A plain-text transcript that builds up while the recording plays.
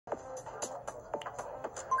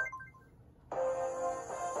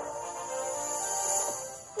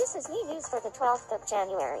This is me news for the 12th of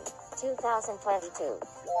January, 2022.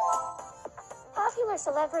 Popular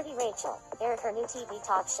celebrity Rachel aired her new TV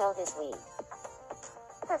talk show this week.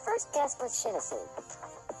 Her first guest was Shinisu.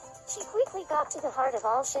 She quickly got to the heart of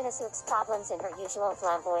all Shinisuke's problems in her usual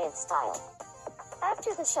flamboyant style.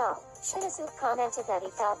 After the show, Shinisuke commented that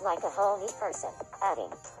he felt like a whole new person,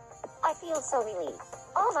 adding, "I feel so relieved.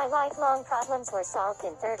 All my lifelong problems were solved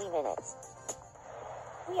in 30 minutes."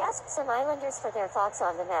 We asked some islanders for their thoughts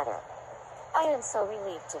on the matter. "I am so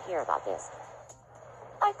relieved to hear about this.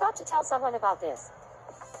 I've got to tell someone about this."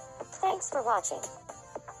 Thanks for watching.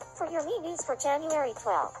 For your Me News for January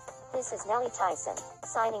 12th, this is Nellie Tyson,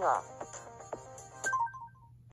 signing off.